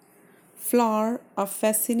Flower, a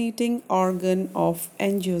fascinating organ of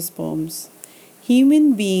angiosperms.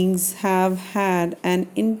 Human beings have had an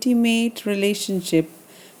intimate relationship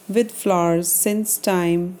with flowers since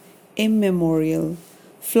time immemorial.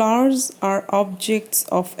 Flowers are objects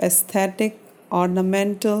of aesthetic,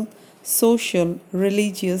 ornamental, social,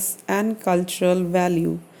 religious, and cultural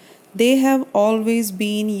value. They have always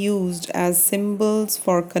been used as symbols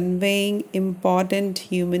for conveying important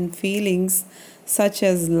human feelings such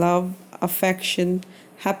as love, affection,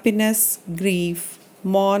 happiness, grief,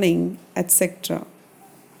 mourning, etc.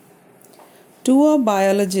 To a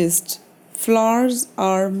biologist, flowers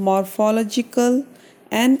are morphological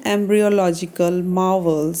and embryological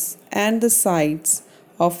marvels and the sites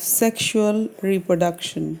of sexual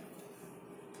reproduction.